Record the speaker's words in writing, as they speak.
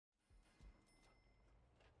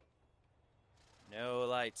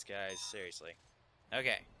lights, guys. Seriously.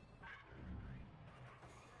 Okay.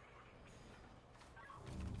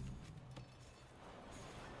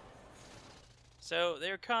 So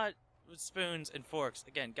they were caught with spoons and forks.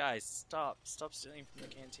 Again, guys, stop. Stop stealing from the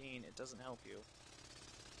canteen. It doesn't help you.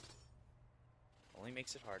 Only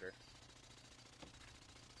makes it harder.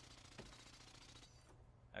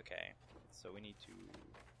 Okay. So we need to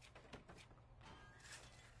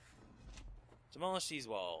demolish these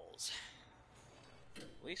walls.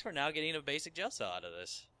 At least we're now getting a basic jail cell out of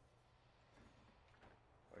this.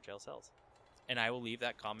 Or jail cells. And I will leave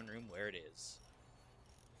that common room where it is.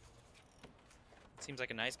 Seems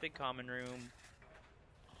like a nice big common room.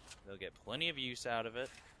 They'll get plenty of use out of it.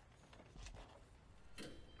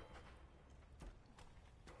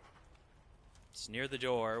 It's near the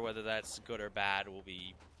door. Whether that's good or bad will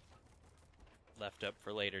be left up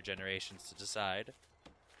for later generations to decide.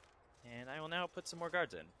 And I will now put some more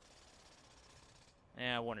guards in.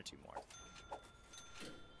 Yeah, one or two more.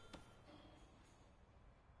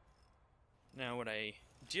 Now what I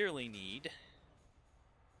dearly need...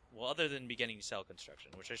 Well, other than beginning cell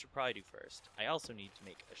construction, which I should probably do first, I also need to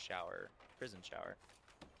make a shower, prison shower.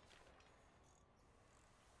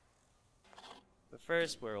 But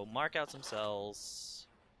first, we'll mark out some cells.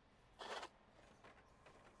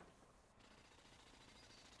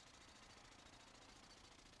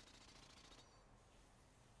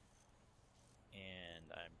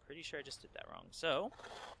 And I'm pretty sure I just did that wrong. So...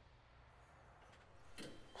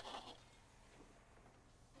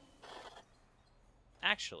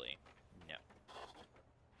 Actually, no.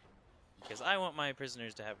 Because I want my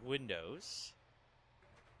prisoners to have windows.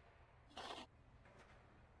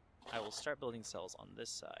 I will start building cells on this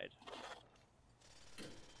side.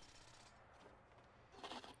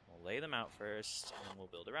 We'll lay them out first, and then we'll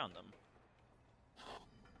build around them.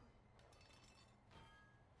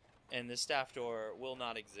 And the staff door will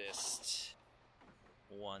not exist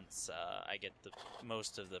once I get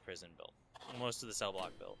most of the prison built. Most of the cell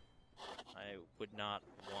block built. I would not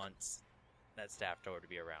want that staff door to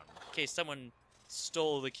be around. In case someone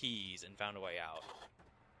stole the keys and found a way out.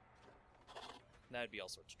 That would be all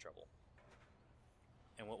sorts of trouble.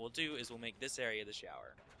 And what we'll do is we'll make this area the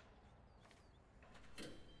shower.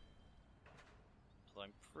 So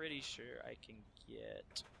I'm pretty sure I can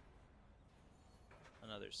get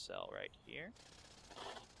another cell right here.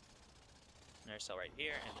 Another cell right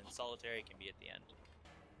here, and then solitary can be at the end.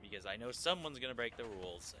 Because I know someone's going to break the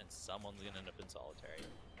rules, and someone's going to end up in solitary.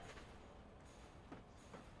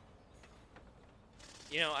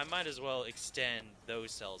 You know, I might as well extend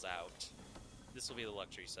those cells out. This will be the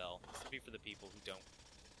luxury cell. This will be for the people who don't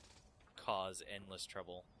cause endless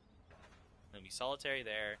trouble. There'll be solitary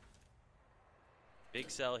there. Big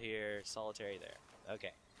cell here, solitary there.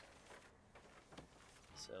 Okay.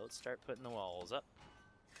 So let's start putting the walls up.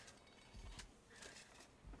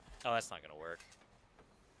 Oh, that's not going to work.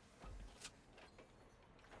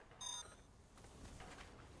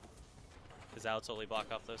 Because that'll totally block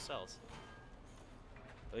off those cells.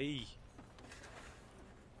 Oy.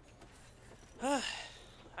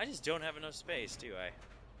 I just don't have enough space, do I?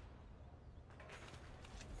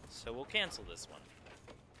 So we'll cancel this one.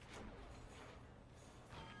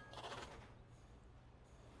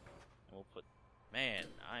 And we'll put... Man,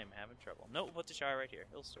 I'm having trouble. No, we'll put the shower right here.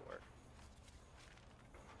 It'll still work.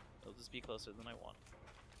 It'll just be closer than I want.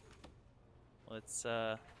 Let's,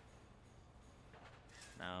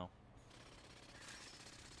 No.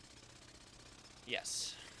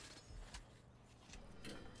 Yes.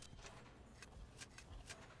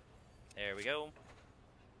 There we go.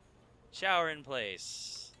 Shower in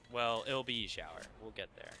place. Well, it'll be shower. We'll get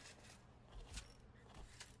there.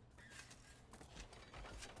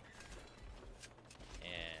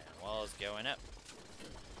 And walls going up.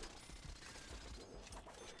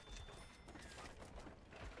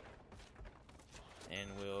 And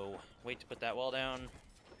we'll wait to put that wall down.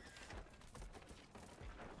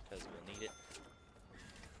 Because we'll need it.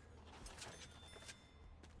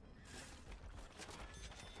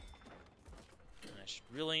 And I should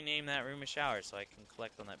really name that room a shower so I can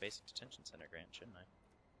collect on that basic detention center grant, shouldn't I?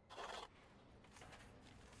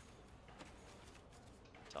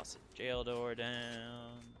 Toss the jail door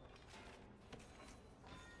down.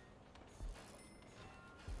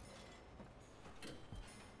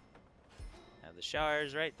 Have the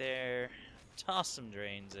showers right there. Toss some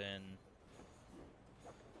drains in.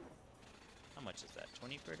 How much is that?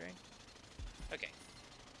 20 per drain? Okay.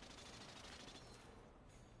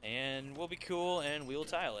 And we'll be cool and we'll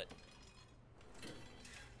tile it.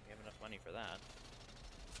 We have enough money for that.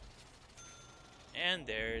 And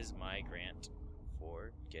there's my grant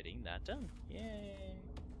for getting that done. Yay!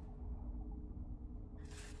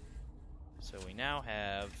 So we now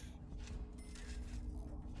have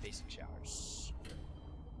basic showers.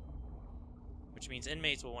 Which means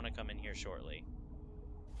inmates will want to come in here shortly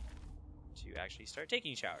to actually start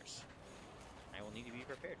taking showers. I will need to be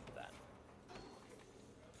prepared for that.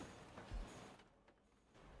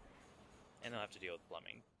 And I'll have to deal with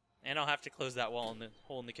plumbing. And I'll have to close that wall in the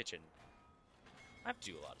hole in the kitchen. I have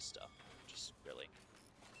to do a lot of stuff. Just really.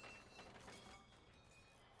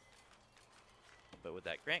 But with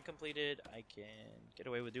that grant completed, I can get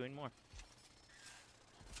away with doing more.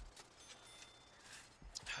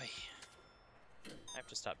 I have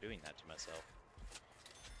to stop doing that to myself.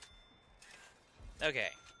 Okay.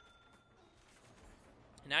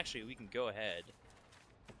 And actually, we can go ahead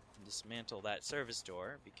and dismantle that service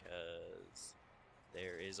door because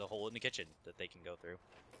there is a hole in the kitchen that they can go through.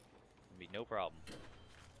 It'll be no problem.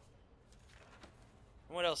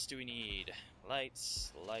 And what else do we need?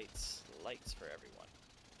 Lights, lights, lights for everyone.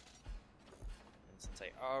 And since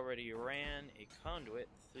I already ran a conduit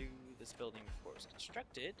through this building before it was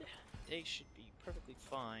constructed, they should be perfectly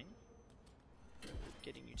fine with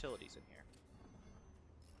getting utilities in here.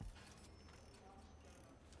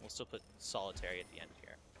 We'll still put solitary at the end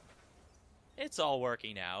here. It's all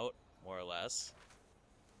working out, more or less.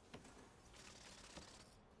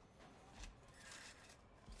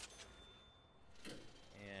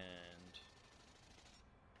 And...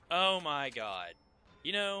 oh my god.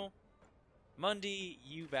 You know, Mundy,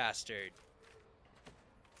 you bastard.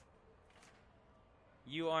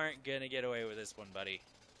 You aren't gonna get away with this one, buddy.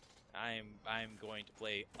 I'm going to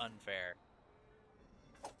play unfair.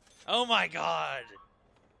 Oh my god!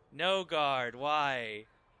 No guard, why?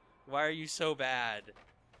 Why are you so bad?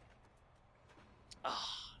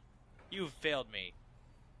 Ah, you have failed me.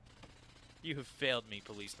 You have failed me,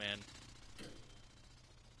 policeman.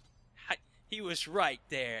 He was right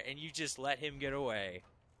there, and you just let him get away.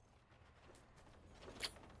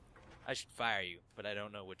 I should fire you, but I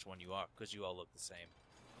don't know which one you are, because you all look the same.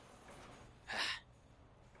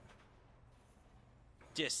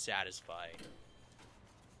 Dissatisfied.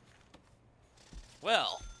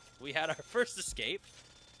 Well, we had our first escape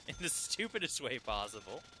in the stupidest way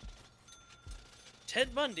possible.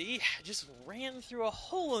 Ted Bundy just ran through a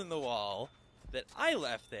hole in the wall that I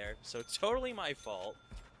left there, so totally my fault.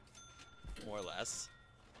 More or less.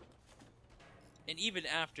 And even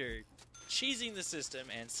after cheesing the system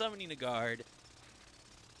and summoning a guard,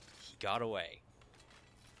 he got away.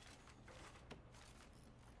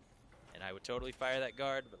 And I would totally fire that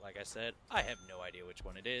guard, but like I said, I have no idea which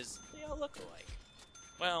one it is. They all look alike.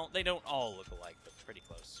 Well, they don't all look alike, but pretty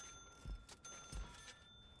close.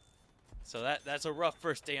 So that's a rough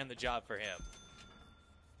first day on the job for him.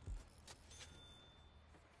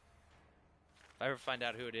 If I ever find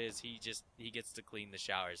out who it is, he gets to clean the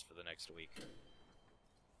showers for the next week.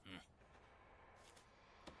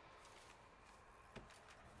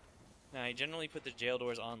 Now, I generally put the jail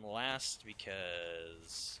doors on last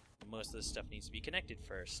because most of this stuff needs to be connected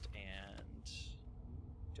first, and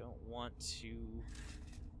don't want to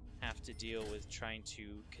have to deal with trying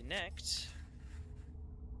to connect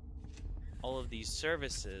all of these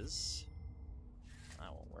services.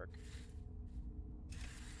 That won't work.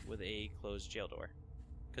 With a closed jail door.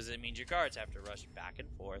 Because it means your guards have to rush back and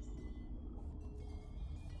forth.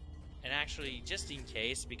 And actually, just in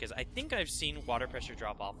case, because I think I've seen water pressure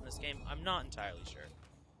drop off in this game, I'm not entirely sure.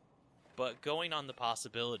 But going on the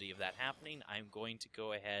possibility of that happening, I'm going to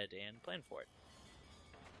go ahead and plan for it.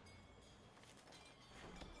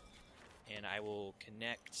 And I will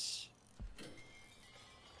connect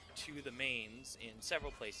to the mains in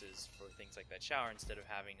several places for things like that shower instead of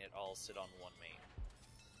having it all sit on one main.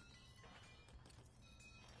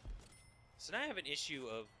 So now I have an issue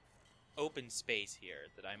of open space here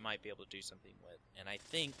that I might be able to do something with. And I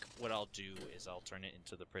think what I'll do is I'll turn it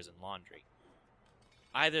into the prison laundry.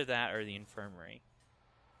 Either that or the infirmary.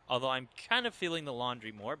 Although I'm kind of feeling the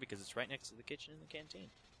laundry more because it's right next to the kitchen and the canteen.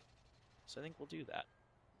 So I think we'll do that.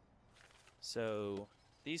 So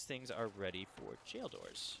these things are ready for jail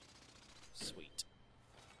doors. Sweet.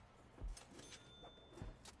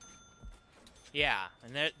 Yeah,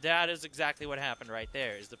 and that is exactly what happened right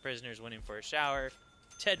there, is the prisoners went in for a shower.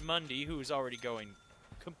 Ted Mundy, who was already going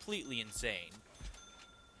completely insane,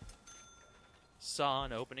 saw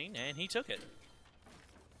an opening, and he took it.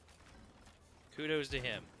 Kudos to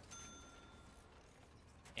him.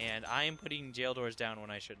 And I am putting jail doors down when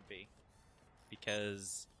I shouldn't be.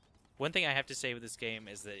 Because one thing I have to say with this game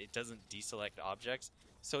is that it doesn't deselect objects.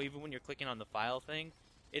 So even when you're clicking on the file thing,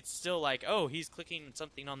 it's still like, oh, he's clicking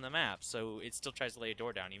something on the map. So it still tries to lay a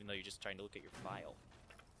door down, even though you're just trying to look at your file.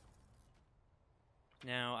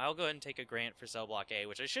 Now, I'll go ahead and take a grant for cell block A,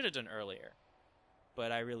 which I should have done earlier.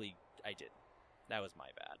 But I didn't. That was my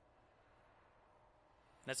bad.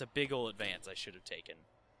 That's a big ol' advance I should have taken.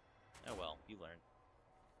 Oh well, you learn.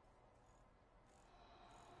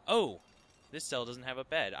 Oh! This cell doesn't have a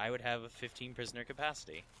bed. I would have a 15 prisoner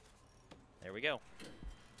capacity. There we go.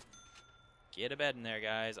 Get a bed in there,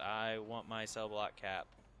 guys. I want my cell block cap.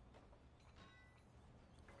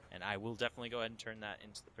 And I will definitely go ahead and turn that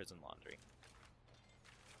into the prison laundry.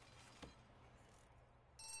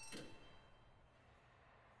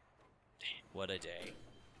 What a day.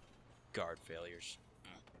 Guard failures.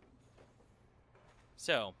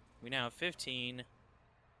 So, we now have 15.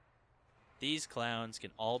 These clowns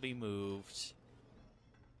can all be moved.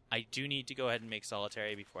 I do need to go ahead and make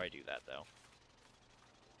solitary before I do that, though.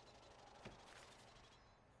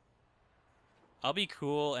 I'll be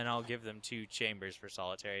cool and I'll give them 2 chambers for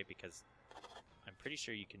solitary because I'm pretty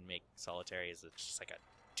sure you can make solitary as just like a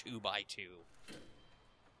 2x2.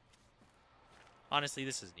 Honestly,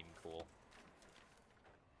 this isn't even cool.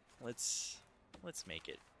 Let's make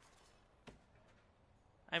it.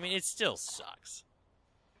 I mean, it still sucks.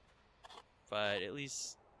 But at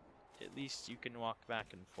least you can walk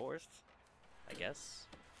back and forth, I guess.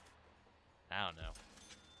 I don't know.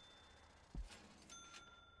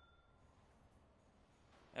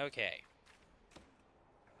 Okay.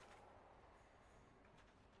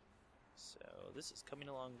 So, this is coming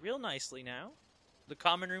along real nicely now. The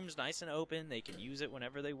common room's nice and open. They can use it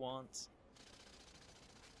whenever they want.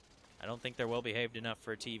 I don't think they're well behaved enough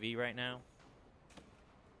for a TV right now.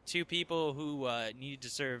 2 people who needed to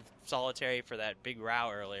serve solitary for that big row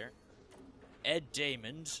earlier. Ed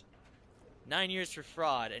Damon. 9 years for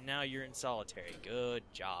fraud, and now you're in solitary. Good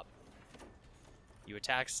job. You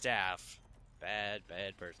attack staff. Bad,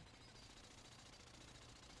 bad person.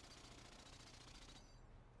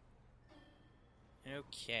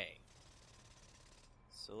 Okay.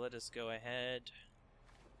 So let us go ahead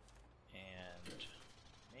and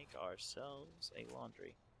make ourselves a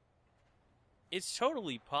laundry. It's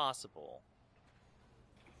totally possible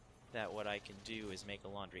that what I can do is make a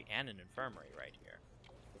laundry and an infirmary right here.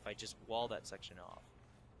 If I just wall that section off.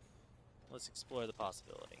 Let's explore the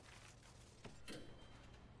possibility.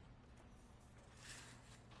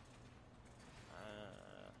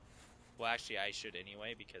 Well, actually, I should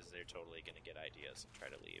anyway, because they're totally going to get ideas and try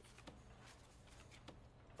to leave.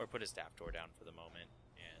 Or put a staff door down for the moment,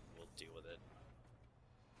 and we'll deal with it.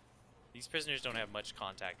 These prisoners don't have much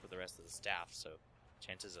contact with the rest of the staff, so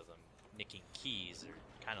chances of them nicking keys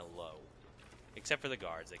are kind of low. Except for the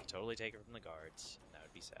guards. They can totally take it from the guards, and that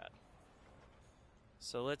would be sad.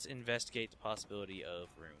 So let's investigate the possibility of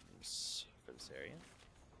rooms for this area.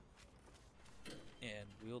 And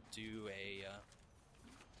we'll do a...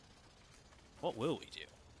 what will we do?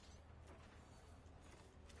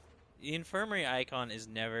 The infirmary icon is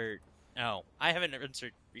never... Oh, I haven't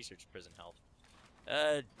researched prison health.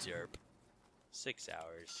 Derp. 6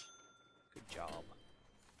 hours. Good job.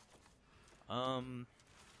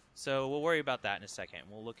 So we'll worry about that in a second.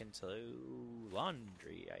 We'll look into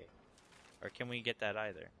laundry. Or can we get that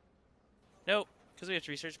either? Nope, because we have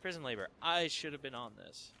to research prison labor. I should have been on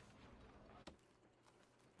this.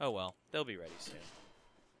 Oh well, they'll be ready soon.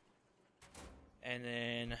 And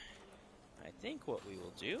then I think what we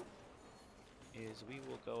will do is we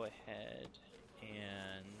will go ahead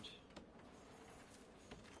and...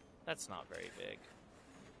 That's not very big.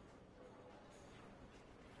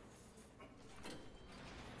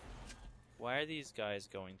 Why are these guys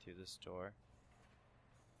going through this door?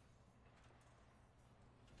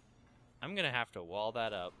 I'm gonna have to wall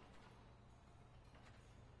that up.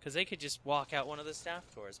 Because they could just walk out one of the staff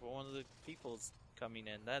doors, but one of the people's coming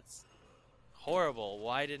in. That's horrible.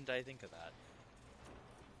 Why didn't I think of that?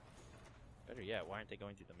 Better yet, why aren't they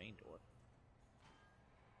going through the main door?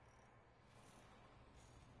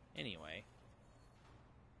 Anyway.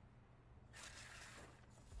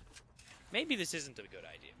 Maybe this isn't a good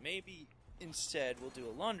idea. Maybe instead we'll do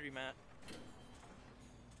a laundromat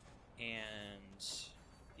and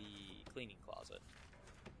the cleaning closet.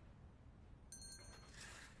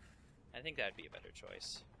 I think that'd be a better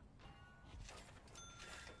choice.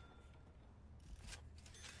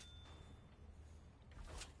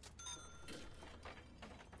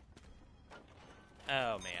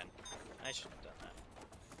 Oh man, I should have done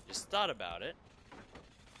that. Just thought about it.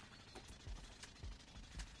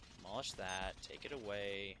 Demolish that, take it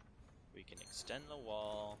away. We can extend the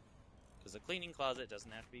wall, because the cleaning closet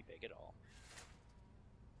doesn't have to be big at all.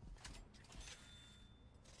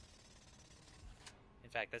 In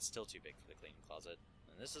fact, that's still too big for the cleaning closet.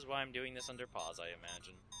 And this is why I'm doing this under pause, I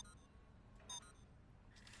imagine.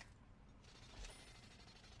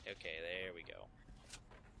 Okay, there we go.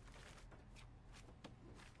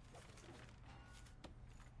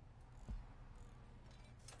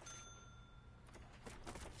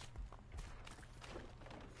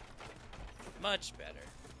 Much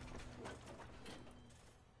better.